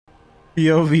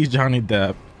POV Johnny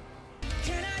Depp.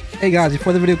 Hey guys,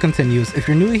 before the video continues, if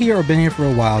you're new here or been here for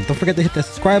a while, don't forget to hit the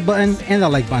subscribe button and the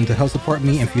like button to help support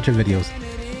me in future videos.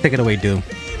 Take it away, dude.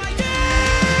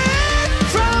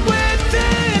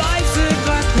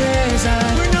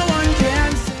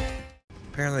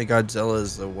 Apparently Godzilla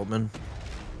is a woman,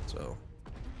 so.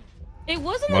 It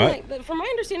wasn't from my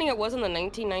understanding, it wasn't the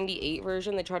 1998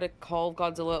 version. They tried to call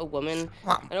Godzilla a woman.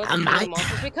 I know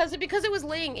it's because it was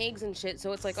laying eggs and shit.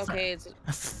 So it's like, okay,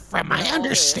 it's from my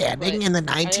understanding in the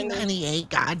 1998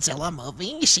 Godzilla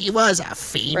movie, she was a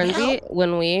female. Frenzy,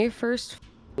 when we first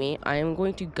meet, I am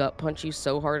going to gut punch you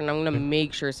so hard, and I'm gonna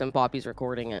make sure Senpapi's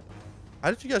recording it. How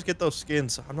did you guys get those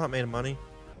skins? I'm not made of money.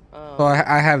 So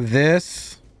I have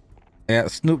this. Yeah,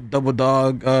 Snoop Double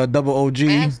Dog, Double OG.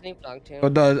 I have Snoop Dogg too.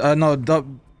 No,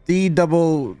 D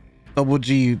Double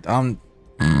G.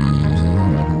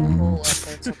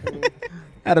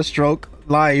 Had a stroke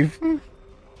live.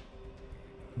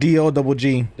 D-O double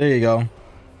G. There you go.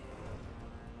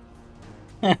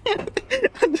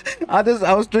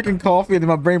 I was drinking coffee and then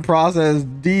my brain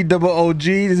processed D double O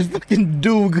G. This fucking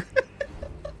Doog.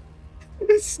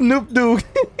 Snoop Doog.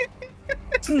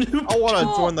 I want to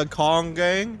join the Kong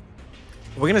gang.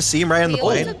 We're gonna see him right in the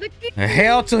plane.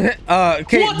 Hail to the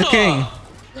king.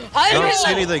 I don't see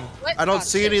anything. I don't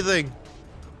see anything.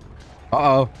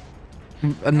 Uh-oh.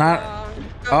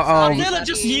 Godzilla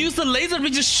just use the laser to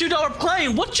just shoot our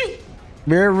plane. What you?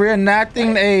 We're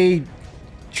reenacting a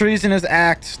treasonous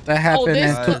act that happened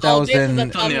in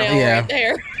 2000. Yeah. Right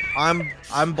there. I'm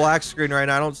black screen right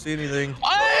now. I don't see anything.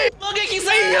 Hey, look at you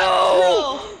say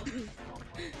no.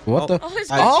 What the?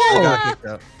 I got kicked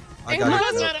out.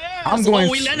 I'm going.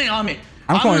 We landing on me.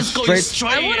 I'm going straight.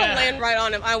 I want to land right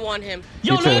on him. I want him.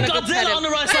 Yo, no, Godzilla on the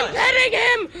right side. I'm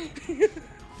petting him.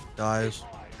 Dies.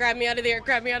 Grab me out of the air.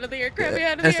 Grab me out of the air. Grab me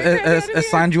out of the air. It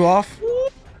signed you off.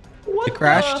 It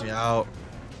crashed. Me out.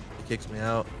 He kicks me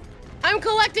out. I'm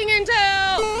collecting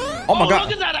intel. Oh my god.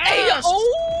 Look at that ass.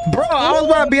 Bro, I was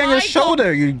about to be on your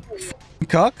shoulder, you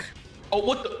cuck. Oh,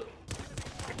 what the?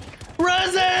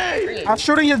 Rezzy! I'm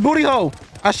shooting his booty hole.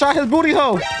 I shot his booty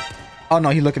hole. Oh no,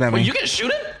 he's looking at me. Wait, you can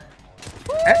shoot it?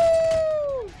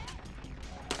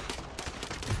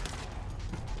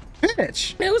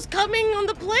 Bitch. Who's coming on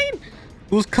the plane?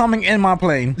 Who's coming in my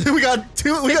plane? we got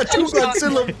two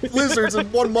Godzilla lizards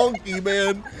and one monkey,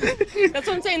 man. That's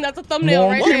what I'm saying. That's a thumbnail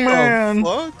right there. Man.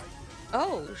 Fuck?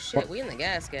 Oh shit, we in the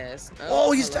gas.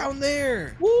 Oh, he's down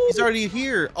there. Woo. He's already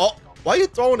here. Oh, why are you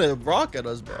throwing a rock at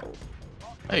us, bro?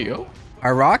 There you go.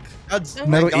 Iraq?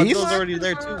 Middle East? Godzilla's already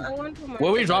there too.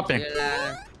 Where are we dropping?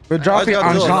 We're dropping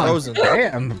on John.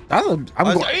 Damn. I'm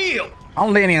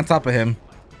landing on top of him.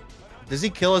 Does he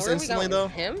kill us instantly though?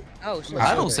 Him? Oh shit.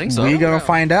 I don't think so. We gonna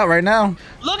find out right now.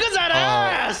 Look at that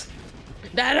ass!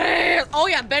 That ass! Oh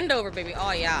yeah, bend over, baby.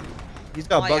 Oh yeah. He's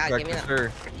got butt crack for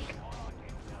sure.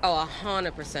 Oh,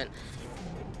 100%.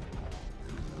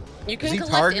 You can Does he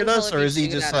target us, or is he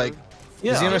just like?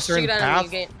 Yeah. Is he on a certain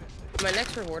path? My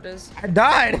next reward is. I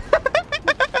died.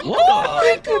 What? Oh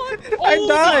my god! I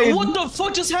died. What the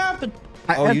fuck just happened?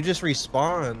 Oh, you just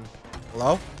respawned.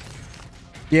 Hello?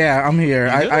 Yeah, I'm here.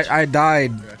 I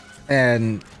died,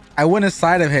 and I went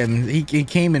inside of him. He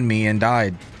came in me and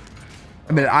died.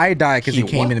 I mean, I died because he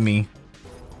came into me.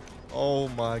 Oh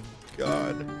my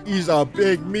god. He's a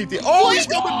big meaty. Oh, he's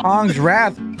coming. Kong's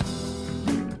wrath.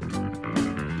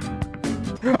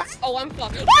 Oh, I'm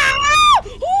fucking.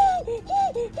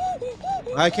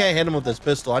 I can't hit him with this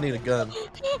pistol. I need a gun.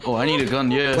 Oh, I need a gun,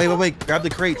 yeah. Wait. Grab the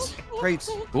crates.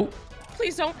 Oh.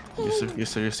 Please don't. Yes,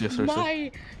 sir.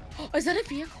 Is that a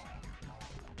vehicle?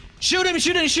 Shoot him.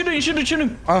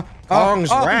 Kong's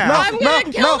wrath.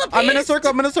 No. I'm in a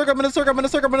circle. Oh my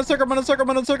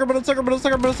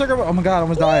god, I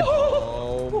almost died.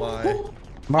 Oh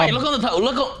my. Wait, look on the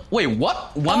top. Wait,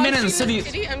 what? 1 minute in the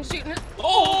city. I'm shooting it.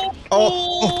 Oh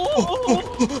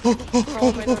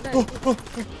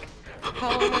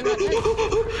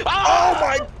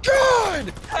my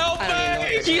god! Help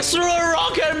me! He threw a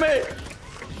rock at me!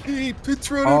 He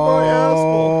threw it in my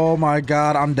asshole. Oh my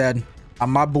god, I'm dead.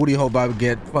 My booty hole about to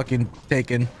get fucking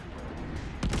taken.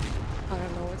 I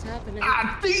don't know what's happening.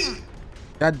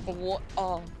 God. What?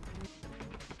 Oh.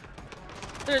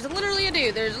 There's literally a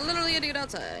dude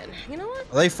outside. You know what?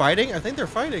 Are they fighting? I think they're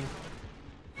fighting.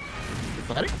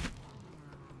 Fighting?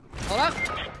 Hold up.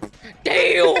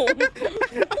 Damn!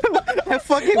 I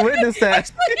fucking witnessed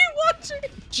that. Watching.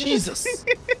 Jesus.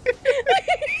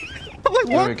 I'm like,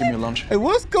 what? Give me a lunch. Hey,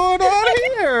 what's going on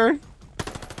here?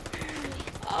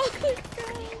 Oh my god.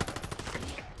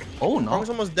 Oh no. Kong's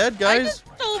almost dead, guys.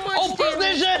 So much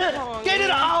position! Get in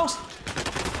the house!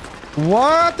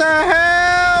 What the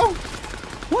hell?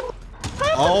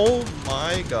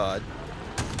 God.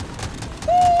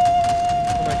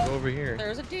 I might go over here.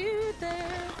 There's a dude there.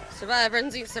 Survive,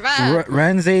 Renzi, survive.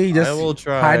 Renzi, I will just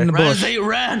try. hide in the bush. Renzi,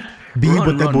 ran. Be Run,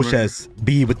 with the run, bushes.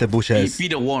 Be with the bushes. Be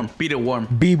the worm. Be the worm.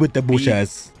 Be with the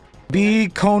bushes. Be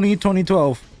Coney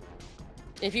 2012.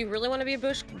 If you really want to be a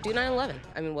bush, do 9/11.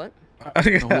 I mean, what?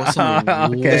 Okay.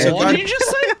 What did you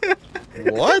just say?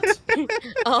 What?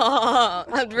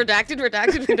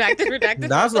 Redacted.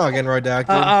 That's not getting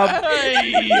redacted.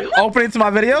 Hey. Open into my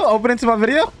video. Open into my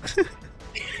video.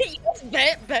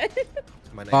 Bet.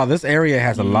 Oh, this area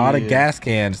has a lot of gas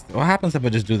cans. What happens if I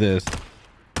just do this?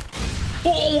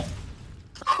 Oh.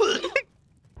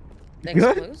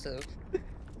 Explosive.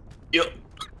 Yep.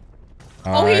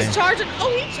 Oh, he's charging.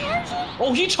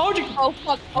 Oh, he's charging. Oh,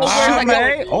 fuck. Oh, where's that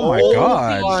going? Oh my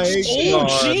god. My Oh,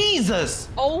 God. Jesus.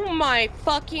 Oh my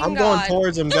fucking I'm god. going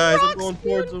towards him, guys. I'm going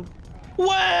towards him.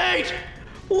 Wait.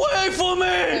 Wait for me.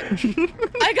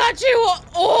 I got you.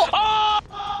 Oh.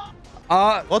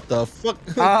 What the fuck?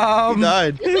 He Um,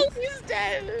 died. He's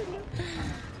dead.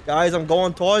 Guys, I'm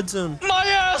going towards him. My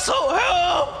asshole.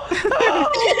 Help.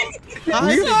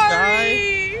 Hi, big guy.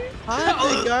 Sorry.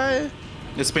 Hi, big guy.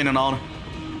 It's been an honor.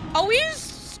 Oh, he's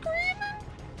screaming.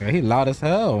 yeah, he loud as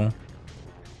hell.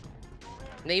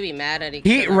 They be mad at each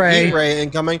Heat other. ray. Heat ray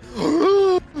incoming.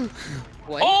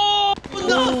 What? Oh,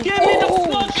 no. Get me the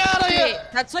fuck out of here. Shit.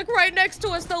 That's like right next to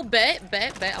us though. Bet.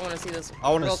 I want to see this. I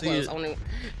wanna real see close. it.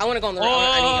 I want to go on the.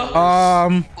 I need to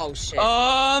go. Oh shit.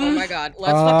 Oh my god.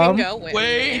 Let's fucking go.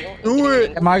 wait. Do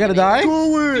it. Am I gonna die?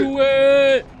 Do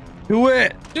it. Do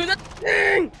it. Do the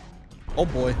thing. Oh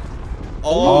boy.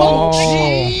 Oh.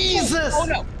 Jesus. Oh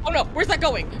no. Where's that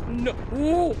going? No.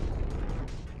 Ooh.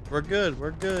 We're good.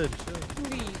 We're good.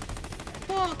 Holy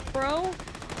fuck, bro.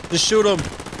 Just shoot him.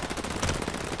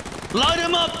 Light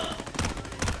him up.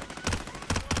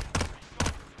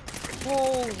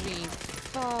 Holy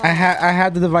fuck. I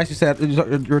had the device you said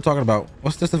you were talking about.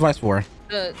 What's this device for?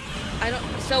 I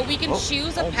don't. So we can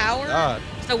choose a power. God.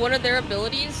 So one of their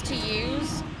abilities to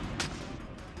use.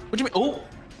 What do you mean? Oh.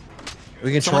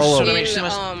 We control him. in,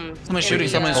 Someone's shooting.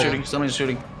 Someone's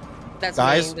shooting. That's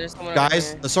Guys, me. There's someone over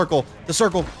guys, here. the circle.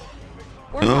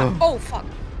 Where's my, oh fuck.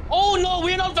 Oh no,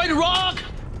 we're not fighting rock.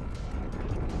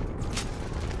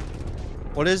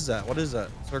 What is that?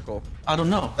 Circle. I don't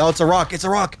know. Oh, it's a rock. It's a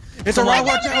rock. Watch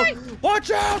out.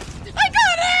 Watch out. I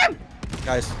got him!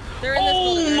 Guys. They're in this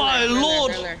Oh building. my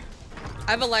lord. They're in there.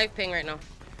 I have a live ping right now.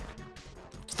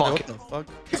 Fuck. What the fuck?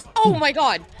 Oh my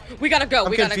god. We gotta go.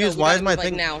 I'm We gotta confused. go. Why We is gotta my move,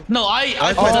 thing- like, now? No, I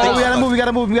Oh, Oh, we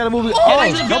gotta move. Get in the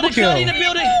Oh, double building. kill. Get in the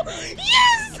building.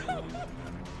 Yes!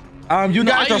 You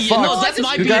guys are fucked. No, that's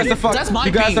my You guys ping. are fucked. That's my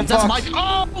You guys ping. are That's my. fucked.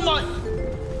 Oh my.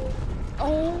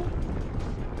 Oh.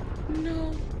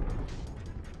 No.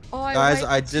 Oh, Guys,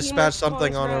 wiped I the team dispatched of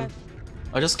something on him. Conrad.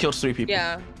 I just killed 3 people.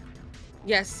 Yeah.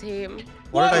 Yes, same.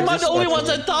 What Why did am I the only dispatch one on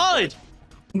that him?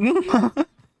 died?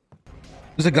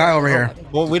 There's a guy over here.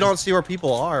 Well, we don't see where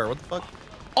people are. What the fuck?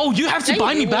 Oh, you have to Yeah,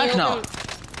 buy you me do, back when you now. open-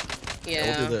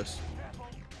 Yeah. We'll do this.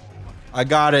 I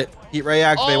got it. Heat ray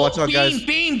activate. Watch out, guys.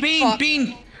 Bean.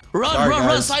 Run, Sorry, run.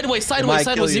 guys. Sideways. It might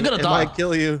kill You're gonna It die. might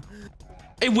kill you.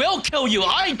 It will kill you.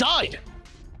 I died.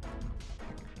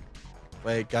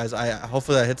 Wait, guys.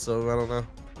 Hopefully that hits though. I don't know.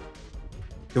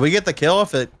 Did we get the kill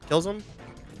if it kills him?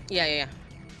 Yeah.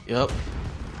 Yep.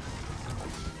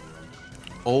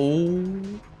 Oh.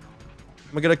 I'm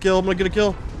gonna get a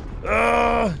kill.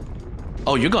 Ugh.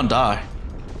 Oh, you're gonna die.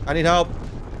 I need help.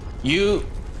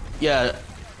 Yeah.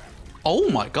 Oh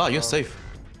my god, you're safe.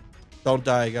 Don't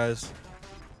die, guys.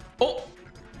 Oh.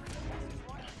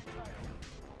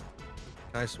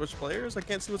 Can I switch players? I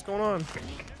can't see what's going on.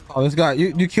 Oh, this guy,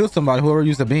 you killed somebody. Whoever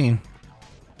used the bean.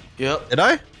 Yep. Did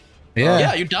I? Yeah.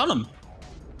 Yeah, you down him.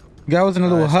 The guy was in a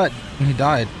little Nice. hut and he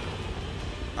died.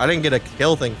 I didn't get a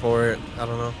kill thing for it. I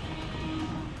don't know.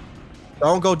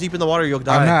 Don't go deep in the water. You'll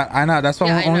die. I'm not. That's why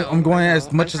Yeah, I know. I'm going I know.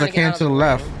 as much I'm as I trying to get can out to of the the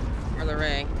left. Or the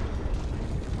ray.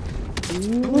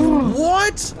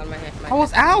 What? On my head, I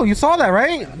was out. You saw that,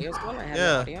 right? Audio's going. I have Yeah.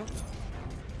 no audio.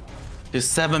 There's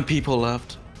 7 people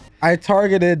left. I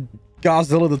targeted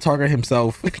Godzilla to target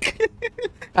himself.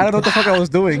 I don't know what the fuck I was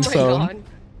doing. Oh my So god.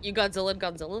 You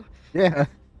Godzilla. yeah,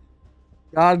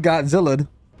 God Godzilla.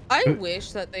 I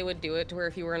wish that they would do it to where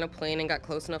if you were in a plane and got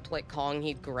close enough to like Kong,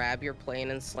 he'd grab your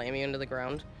plane and slam you into the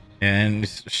ground. And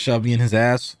shove me in his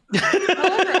ass.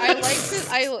 However,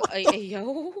 I liked it.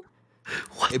 Yo.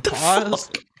 What Hey, the pause.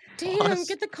 fuck? Damn, Pause.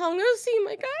 get the Congo scene,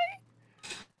 my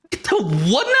guy.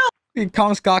 What now?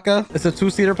 Kong Skaka. It's a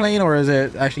 2-seater plane, or is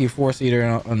it actually 4-seater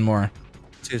and more?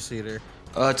 2-seater.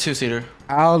 2-seater.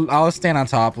 I'll stand on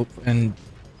top and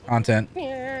content.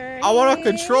 I want to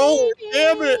control.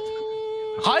 Damn it.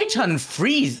 Hi-chan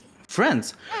freeze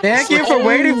friends. Thank you for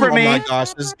waiting for me. Oh my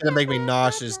gosh, this is gonna make me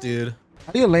nauseous, dude.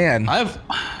 How do you land? That's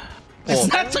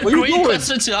a What are you great doing?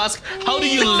 question to ask. How do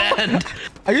you land?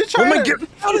 Are you trying to get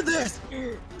out of this?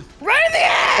 Right in the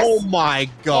ass! Oh my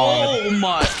god. Oh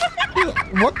my.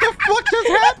 What the fuck just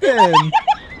happened?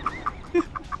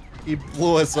 He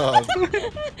blew us up.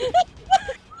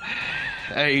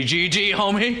 Hey, GG,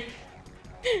 homie.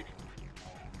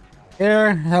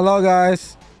 Here, hello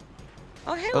guys.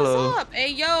 Oh, hey, Hello. what's up? Hey,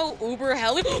 yo, Uber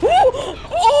heli.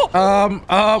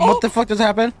 Oh, What the fuck just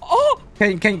happened? oh,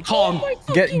 Can oh my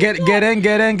get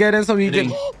fucking in so we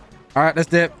can. All right, let's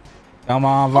dip. Come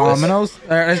on, Vominos.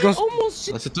 All right, let's go.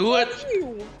 almost Let's do it.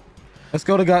 you. Let's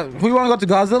go to God. Who you want to go to,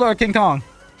 Godzilla or King Kong?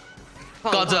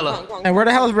 Godzilla. And where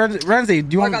the hell is Renzi?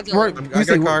 Do you want? Godzilla. Where, I you got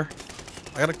say- a car.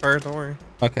 I got a car, don't worry.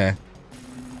 Okay.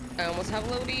 I almost have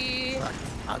Lodi.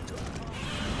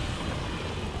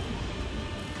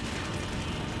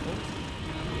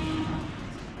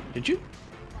 Did you?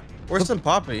 Where's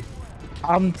Senpapi?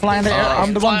 I'm flying the air.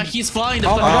 I'm the one. He's flying the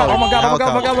Oh my flag. god! Oh my god! Oh my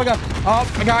god! Oh my god! Oh my god!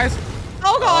 Oh, guys.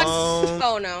 Oh god. Oh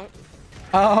Oh no.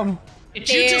 Did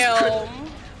you just Damn.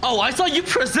 Oh, I saw you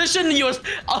position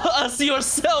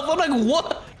yourself. I'm like,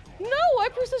 what? No, I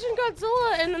precision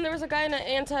Godzilla, and then there was a guy in an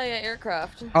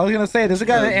anti-aircraft. I was gonna say there's a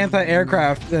guy in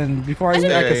anti-aircraft, and before I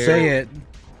could say it,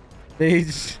 they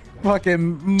just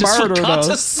fucking Just murdered forgot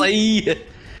to us. say it.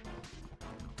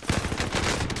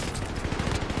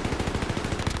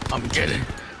 I'm getting.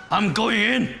 I'm going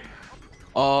in.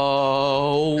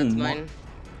 Oh. That's my- mine,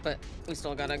 but we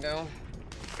still gotta go.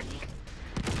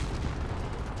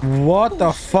 What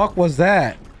the fuck was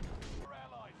that?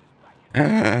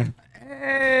 Hey.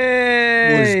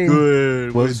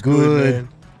 good. Was good. man.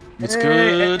 It's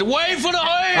good. Wait for the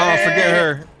Oh, forget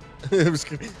her. It was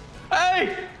good.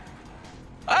 Hey!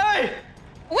 Hey!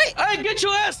 Wait. Hey, get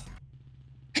your ass!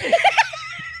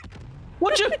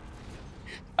 What you?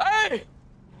 Hey!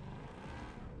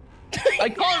 I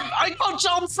can't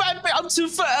jump fat, but I'm too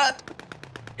fat.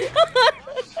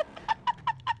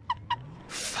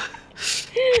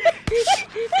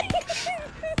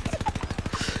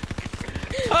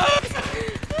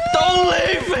 Don't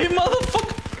leave me,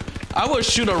 motherfucker! I will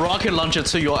shoot a rocket launcher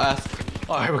to your ass.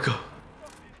 Oh, here we go.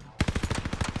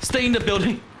 Stay in the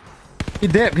building. He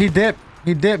dipped. He dipped.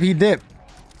 He dipped. He dipped.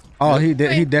 Oh, he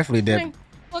did. He definitely dipped.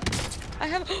 Look, I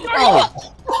have.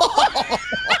 Oh.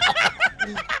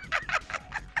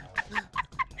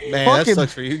 Man, that Fucking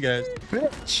sucks for you guys.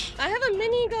 Bitch. I have a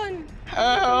minigun.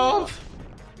 Help!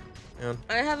 Yeah.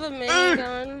 I have a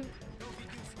minigun.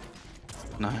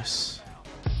 Nice.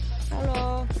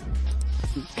 Hello.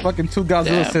 Fucking two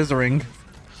Godzilla Damn. scissoring.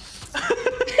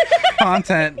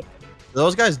 Content. Did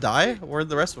those guys die? Where'd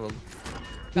the rest of them?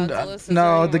 Godzilla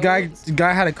No, the scissoring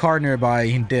guy had a car nearby.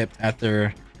 He dipped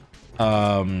after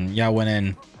yeah, went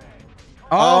in.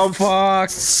 Oh fuck.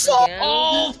 moves again.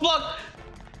 Oh, fuck!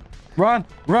 Run,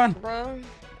 run. Bro.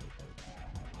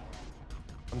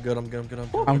 I'm good. I'm good. I'm good. I'm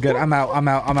good. I'm good. I'm out. I'm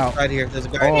out. I'm out. Right here. There's a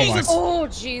guy. Oh my. Jesus. Oh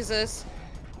Jesus.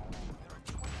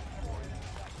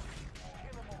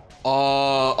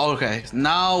 Okay.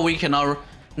 Now we cannot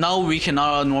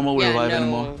normal revive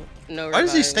anymore. No Why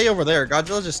does he revive. stay over there?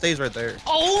 Godzilla just stays right there.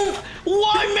 Oh,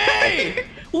 why me?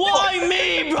 Why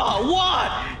me, bro?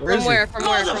 Why? Where is From where? he? From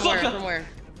where? From where? Motherfucker. From where?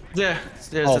 There.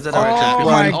 There's Oh, the fuck. Oh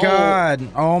Run. my god.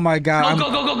 Oh my god. Go,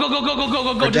 go, go, go, go, go, go, go,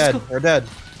 go, go. We're Just dead. We're dead.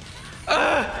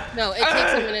 No, it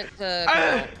takes a minute to come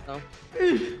out, so.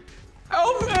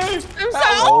 Help me. I'm so.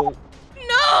 Oh.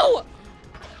 No!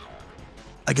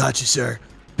 I got you, sir.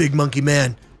 Big monkey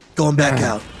man. Going back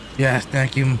out. Yes,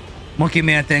 thank you. Monkey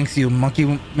Man thanks you.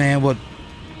 Monkey Man will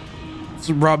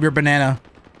rob your banana.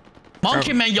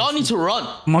 Monkey man, y'all need to run.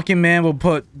 Monkey Man will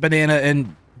put banana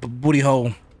in booty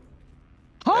hole.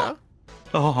 Huh?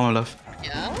 Oh, I'm alive.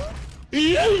 Yeah?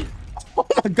 Oh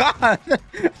my god.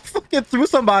 Fucking threw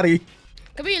somebody.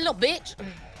 Come here, little bitch.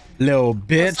 Little suck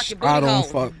bitch. your booty I don't hole.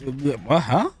 fuck. What,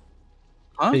 huh?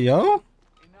 Huh? Hey, yo?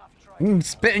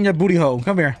 Spit in your booty hole.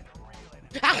 Come here.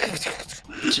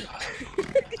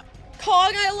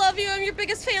 Kong, I love you. I'm your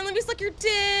biggest fan. Let me suck your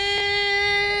dick.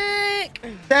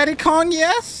 Daddy Kong,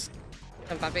 yes?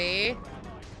 Senpapi.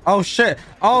 Oh shit.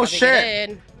 Oh Senpapi, shit. get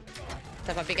in.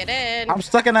 Senpapi, get in. I'm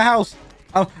stuck in the house.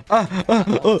 I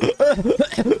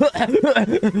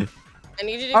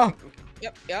need you to. Oh.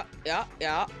 Yep.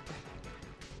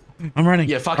 I'm running.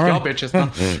 Yeah, fuck I'm y'all running. bitches. Huh?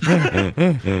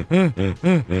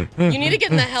 You need to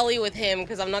get in the heli with him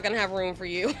because I'm not gonna have room for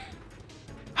you.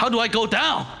 How do I go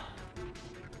down?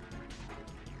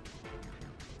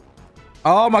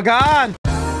 Oh my god.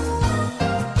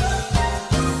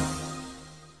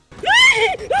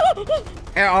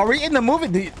 Hey, are we in the movie?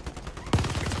 Oh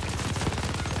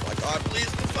my god, please.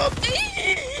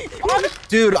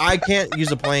 Dude, I can't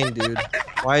use a plane, dude.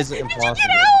 Why is it impossible?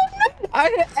 I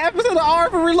hit F to the R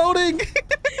for reloading.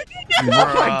 Oh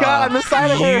my god, I'm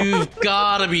inside of her. You've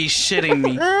gotta be shitting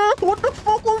me. What the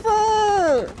fuck was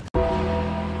that?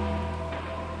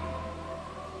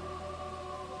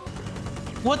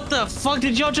 What the fuck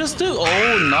did y'all just do?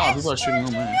 Oh no, people are shooting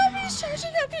on me. He's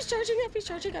charging up. He's charging up. He's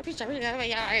charging up. He's charging up.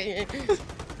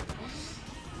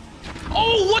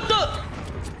 Oh, what the?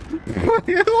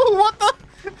 What the?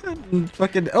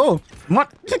 Fucking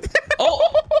what?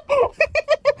 Oh,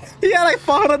 He had like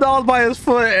 $400 by his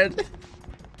foot.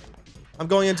 I'm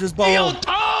going into his hey, yo, ball.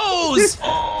 toes!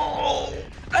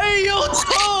 Hey, yo,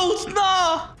 toes!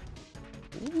 Nah!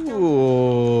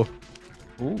 Ooh.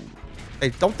 Hey,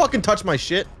 don't fucking touch my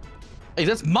shit. Hey,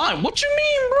 that's mine. What you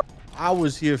mean, bro? I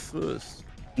was here first.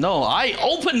 No, I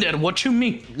opened it. What you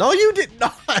mean? No, you did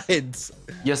not.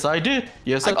 Yes, I did.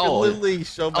 Yes, I could literally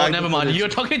show back. Oh, never mind. You're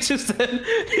talking to Sen.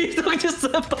 He's talking to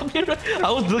Senpapi. I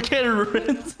was looking at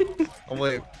Renzi. Oh,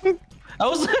 wait. I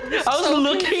was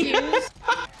looking.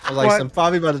 I was like,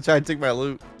 Senpapi about to try and take my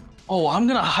loot. Oh, I'm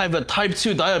gonna have a type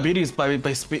 2 diabetes by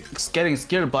getting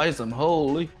scared by some.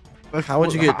 Holy. How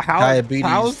would you get diabetes?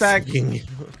 How's that?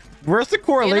 Where's the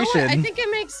correlation? You know what? I think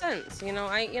it makes sense. You know,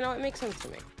 it makes sense to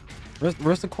me.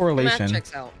 Where's the correlation? Math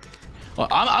checks out. Well,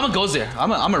 I'm gonna go there. I'm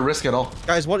gonna risk it all.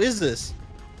 Guys, what is this?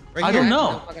 Right I here. don't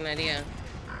know. No fucking idea.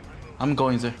 I'm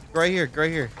going there. Right here, right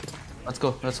here. Let's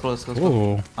go. Let's go. Let's go.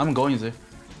 Ooh. I'm going there.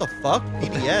 What the fuck?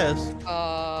 PBS.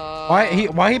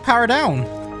 Why he power down?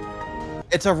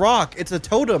 It's a rock. It's a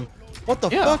totem. What the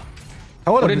fuck?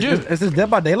 Hold What up. did you? Is this Dead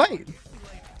by Daylight?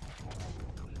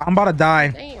 I'm about to die.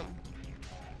 Damn.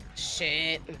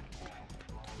 Shit.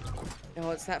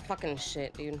 No, it's that fucking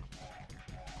shit, dude.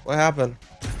 What happened?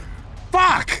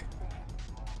 Fuck!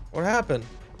 What happened?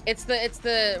 It's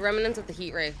the remnants of the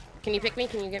heat ray. Can you pick me?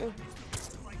 Can you get me?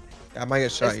 I might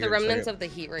get shot It's here. the remnants of the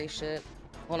heat ray shit.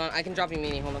 Hold on, I can drop you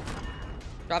mini. Hold on.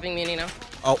 Dropping mini now.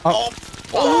 Oh.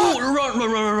 Oh,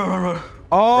 run.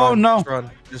 Oh Run, no!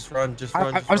 Just run.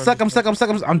 I'm stuck.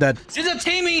 I'm dead. There's a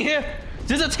team in here.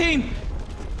 There's a team.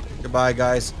 Goodbye,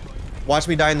 guys. Watch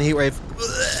me die in the heat wave.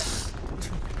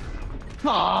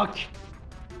 Fuck.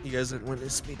 You guys didn't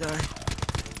witness me die.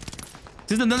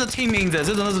 There's another team in there.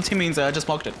 I just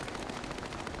marked it.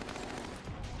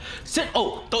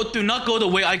 Oh, do not go the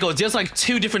way I go. There's like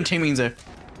 2 different teamings there.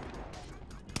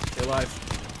 Stay alive.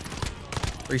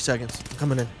 3 seconds. I'm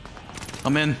coming in.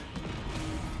 I'm in.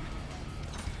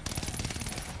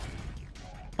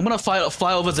 I'm gonna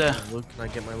fly over there. Loot, can I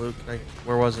get my loot?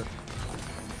 Where was it?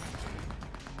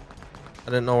 I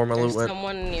didn't know where my There's loot went.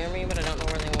 someone near me, but I don't know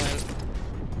where they went.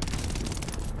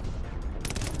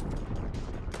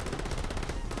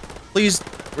 Please,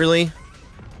 really?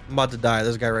 I'm about to die.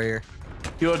 There's a guy right here.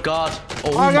 You're a god.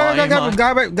 Oh Oh, my. Guy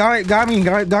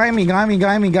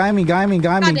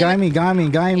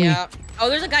me. Yeah. Oh,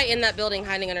 there's a guy in that building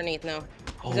hiding underneath now.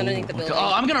 He's underneath the building.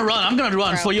 Oh, I'm gonna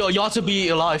run for y'all to be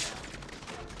alive.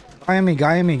 Guy me.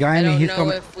 I don't He's know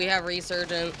coming. if we have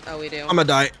resurgent. Oh, we do. I'm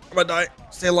gonna die.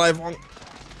 Stay alive long.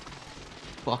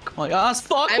 Fuck my ass.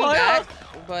 Fuck I'm my back, ass.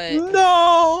 but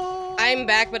No. I'm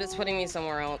back, but it's putting me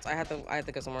somewhere else. I have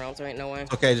to go somewhere else. There ain't no way.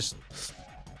 Okay, just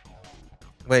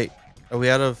wait. Are we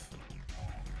out of?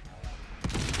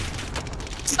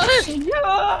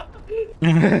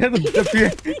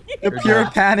 the pure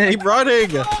panic. Keep running.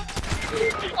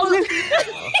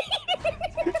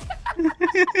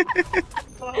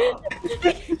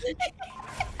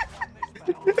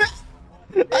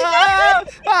 I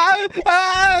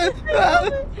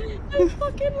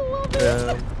fucking love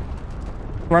it.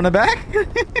 Run it back.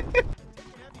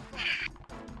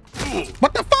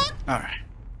 What the fuck? All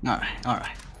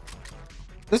right.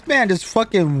 This man just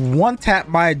fucking one tap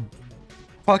my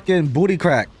fucking booty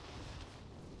crack.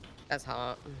 That's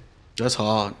hot. That's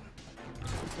hard.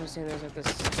 I'm saying there's like this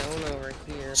stone over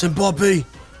here. Senpapi.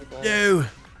 No.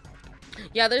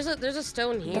 Yeah, there's a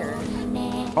stone here.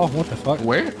 Oh, what the fuck?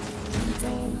 Where?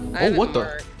 I have it what the?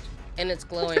 marked, and it's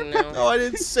glowing now. No, I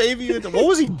didn't save you. What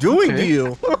was he doing to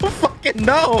you? I don't fucking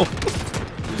know.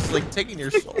 He's like taking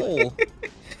your soul.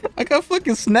 I got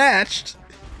fucking snatched.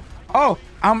 Oh,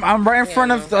 I'm right in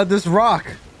front of this rock.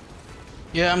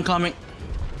 Yeah, I'm coming.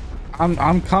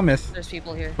 I'm cometh. There's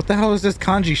people here. What the hell is this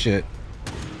kanji shit?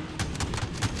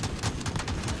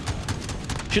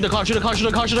 Shoot the car.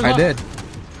 I did.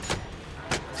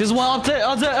 There's one out there.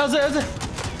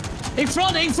 In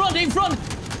front.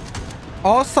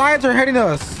 All sides are hitting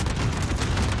us.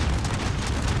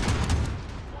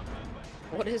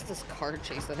 What is this car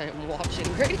chase that I am watching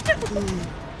right now?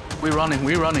 We're running.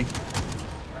 We're running.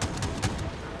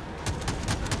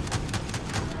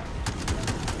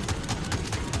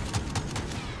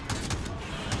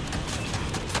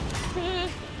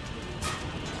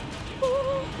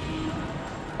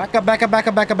 Back up, back up, back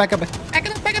up, back up, back up. Back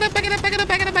it up, back it up, back it up, back it up,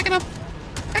 back it up, back it up.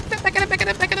 Back it up, back it up, back it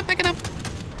up, back it up, back it up.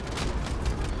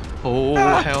 Oh,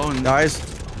 hell no.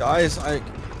 Guys, I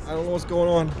don't know what's going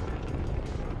on.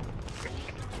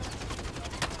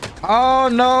 Oh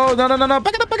no, no, no, no, no.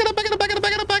 Back it up, back it up, back it up, back it up,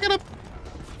 back it up, back it up.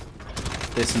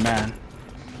 This man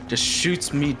just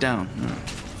shoots me down.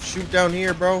 Shoot down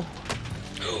here, bro.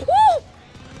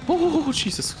 Oh,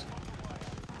 Jesus.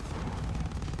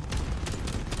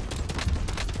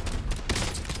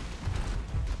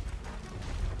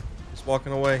 He's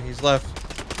walking away. He's left.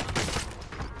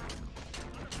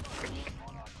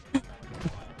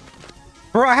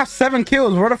 Bro, I have 7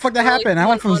 kills. Where the fuck that happened? I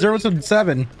went from 0 to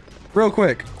 7. Real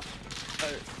quick.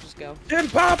 Just go.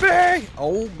 Senpapi!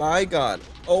 Oh my god.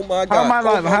 Oh my god. How am I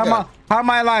alive? Oh How am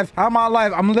I alive? How am I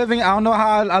alive? I'm living. I don't know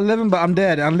how I'm living, but I'm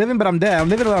dead. I'm living, but I'm dead. I'm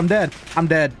living, but I'm dead. I'm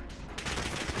dead.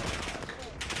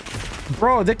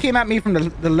 Bro, they came at me from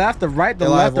the left, the right, the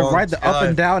left, the right, the up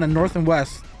and down, and north and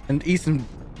west, and east and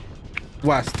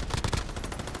west,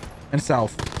 and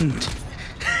south.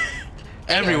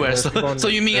 Everywhere. So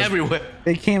you mean everywhere?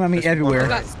 They came at me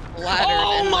everywhere.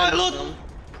 Oh my lord!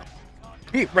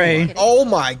 Heat ray. Oh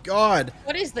my god.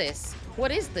 What is this?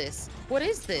 What is this? What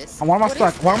is this? Why am I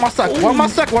stuck? Why am I stuck? Why am I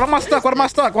stuck? Why am I stuck? Why am I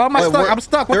stuck? Why am I stuck? I'm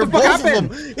stuck. What the fuck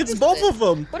happened? It's both of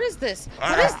them. What is this?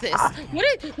 What is this?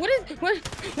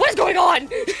 What is going on?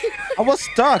 I was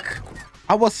stuck.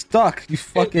 I was stuck. You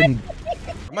fucking.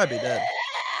 I might be dead.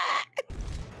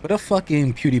 What a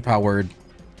fucking PewDiePie word.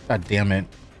 God damn it.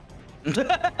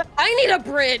 I need a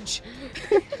bridge.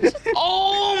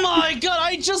 Oh my god!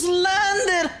 I just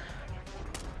landed.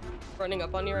 Running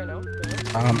up on you right now.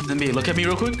 Let me look at me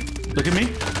real quick. Look at me.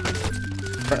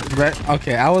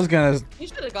 Okay, I was gonna. You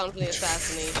should have gone for the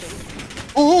assassination.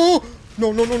 Oh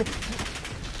no no no no!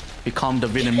 Become the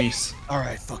Vietnamese. All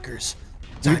right, fuckers.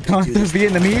 You come to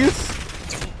Vietnamese?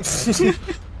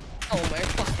 Oh my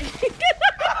fucking.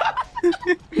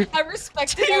 I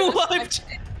respect it. You I respect wiped.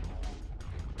 it.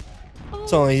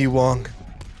 It's only you, Wong.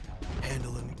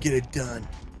 Handle him. Get it done.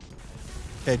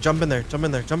 Okay, jump in there. Jump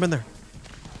in there. Jump in there.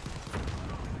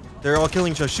 They're all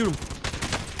killing each other. Shoot them.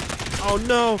 Oh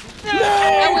no.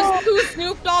 There was 2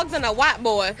 Snoop Dogs and a white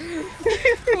boy.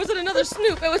 It wasn't another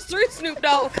Snoop. It was 3 Snoop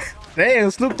Dogs.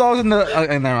 Damn, Snoop Dogg's in the.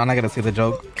 Never, I'm not gonna say the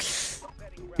joke.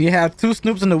 You have 2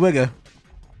 Snoops in the wigger.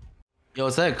 Yo,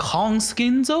 is that Kong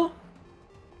skin though?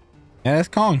 Yeah, it's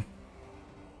Kong.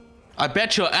 I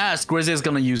bet your ass Grizzly is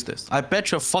gonna use this. I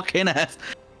bet your fucking ass.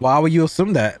 Why would you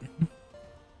assume that?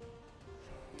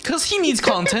 Cause he needs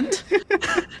content.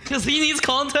 Cause he needs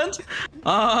content.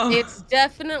 It's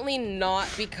definitely not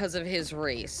because of his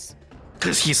race.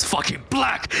 Cause he's fucking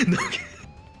black.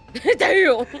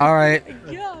 Damn. All right.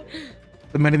 Yeah.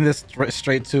 Submitting this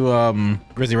straight to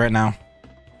Grizzly right now.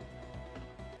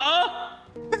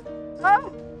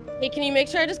 Hey, can you make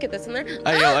sure I just get this in there?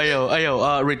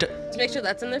 Ayo. Just make sure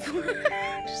that's in there.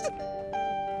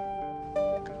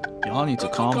 Y'all need to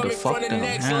calm the fuck down.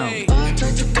 I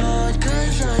talk to God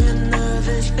 'cause I am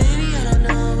nervous. Baby, I don't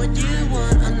know what you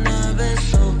want.